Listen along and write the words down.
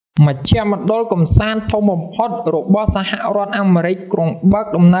មជ្ឈមណ្ឌលកំសាន្តធំបំផុតរបស់សហរដ្ឋអាមេរិកក្រុងបើក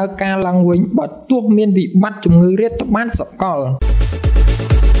ដំណើរការឡើងវិញបើទោះមានវិបត្តិជំងឺរាតត្បាតសកល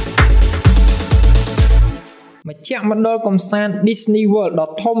មជ្ឈមណ្ឌលកំសាន្ត Disney World ដ៏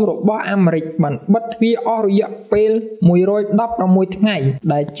ធំរបស់អាមេរិកបានបិទទ្វារអស់រយៈពេល116ថ្ងៃ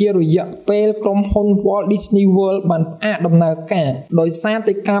ដែលជារយៈពេលក្រុមហ៊ុន Walt Disney World បានផ្អាកដំណើរការដោយសារ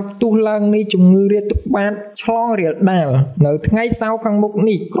តែការផ្ទុះឡើងនៃជំងឺរាតត្បាតឆ្លងរាលដាលនៅថ្ងៃសៅរ៍ខាងមុខ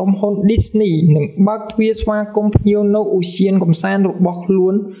នេះក្រុមហ៊ុន Disney នឹងបើកទ្វារស្វាគមន៍ភ្ញៀវនៅឧទ្យានកំសាន្តរបស់ខ្លួ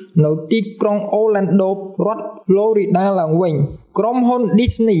ននៅទីក្រុង Orlando រដ្ឋ Florida ឡើងវិញក្រុមហ៊ុន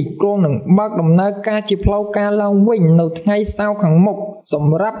Disney គ្រោងនឹងបើកដំណើរការជាផ្លូវការឡើងវិញនៅថ្ងៃសៅរ៍ខាងមុខស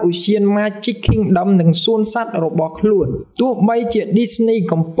ម្រាប់ឧទ្យាន Magic Kingdom និងសួនសត្វរបស់ខ្លួនទោះបីជា Disney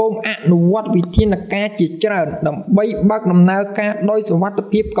កំពុងអនុវត្តវិធានការជាច្រើនដើម្បីបើកដំណើរការដោយសុវត្ថិ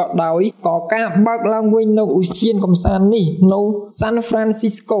ភាពក៏ដោយក៏ការបើកឡើងវិញនៅឧទ្យានកំសាន្តនេះនៅ San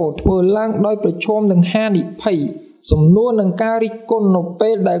Francisco ធ្វើឡើងដោយប្រឈមនឹងហានិភ័យសំណួរនឹងការរិះគន់នៅពេ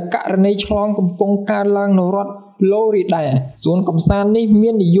លដែលករណីឆ្លងកំពុងកើនឡើងនៅរដ្ឋFlorida សួនកំសាន្តនេះ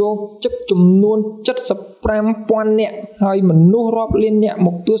មាននិយោជិកចំនួន 75,000 នាក់ហើយមនុស្សរាប់លាននាក់ម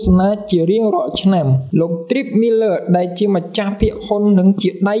កទស្សនាជារៀងរាល់ឆ្នាំលោក Trip Miller ដែលជាម្ចាស់ភាគហ៊ុននិងជា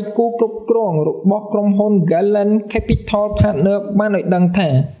ដៃគូគ្រប់គ្រងរបស់ក្រុមហ៊ុន Gallant Capital Partner បានឲ្យដឹងថា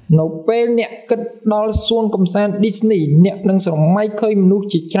នៅពេលអ្នកគិតដល់សួនកំសាន្ត Disney អ្នកនឹងស្រមៃឃើញមនុស្ស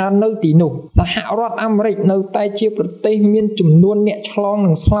ជាច្រើននៅទីនោះសហរដ្ឋអាមេរិកនៅតែជាប្រទេសមានចំនួនអ្នកឆ្លង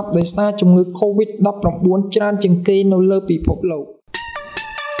និងស្លាប់ដោយសារជំងឺ COVID-19 ច្រើនជាងគេនៅលើពិភពលោក